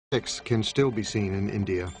Six can still be seen in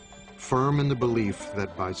India, firm in the belief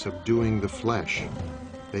that by subduing the flesh,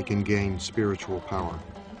 they can gain spiritual power.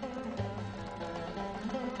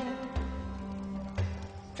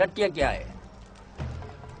 सत्य क्या है?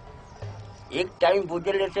 एक time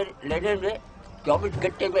बुझे लेने में 24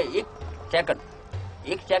 घंटे में एक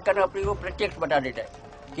सेकंड अपने को प्रत्यक्ष बता देता है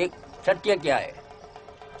कि सत्य क्या है.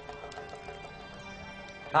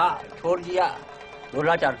 हाँ, छोड़ दिया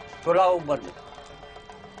 16 उम्र में.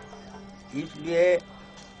 इसलिए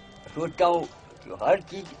सोचता हूँ कि हर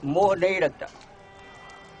चीज मोह नहीं रखता.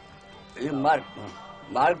 ये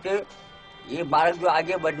मार्ग जो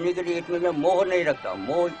आगे बढ़ने के लिए इसमें मैं मोह नहीं रखता.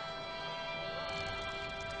 मोह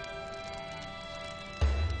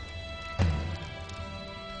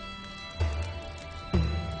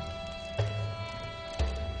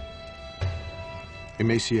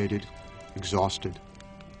Emaciated, exhausted,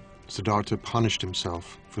 Siddhartha punished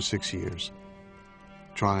himself for 6 years,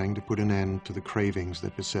 trying to put an end to the cravings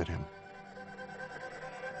that beset him.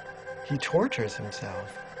 He tortures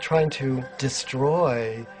himself, trying to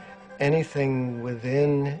destroy anything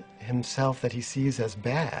within himself that he sees as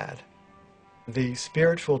bad. The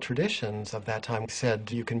spiritual traditions of that time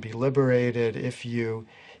said you can be liberated if you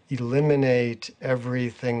eliminate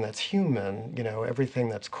everything that's human, everything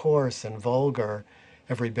that's coarse and vulgar,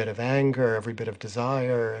 every bit of anger, every bit of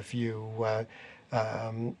desire. If you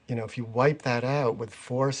wipe that out with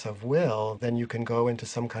force of will, then you can go into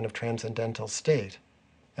some kind of transcendental state.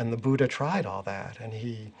 And the Buddha tried all that, and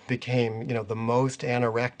he became, the most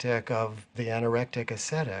anorectic of the anorectic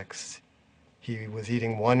ascetics. He was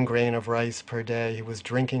eating 1 grain of rice per day. He was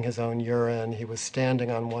drinking his own urine. He was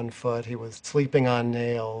standing on 1 foot. He was sleeping on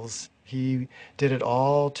nails. He did it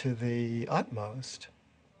all to the utmost.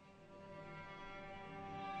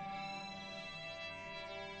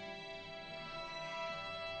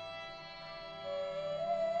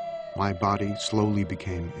 My body slowly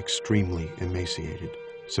became extremely emaciated,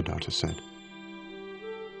 Siddhartha said.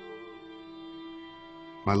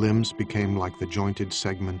 My limbs became like the jointed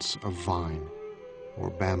segments of vine or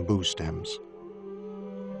bamboo stems.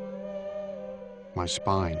 My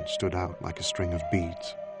spine stood out like a string of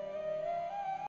beads.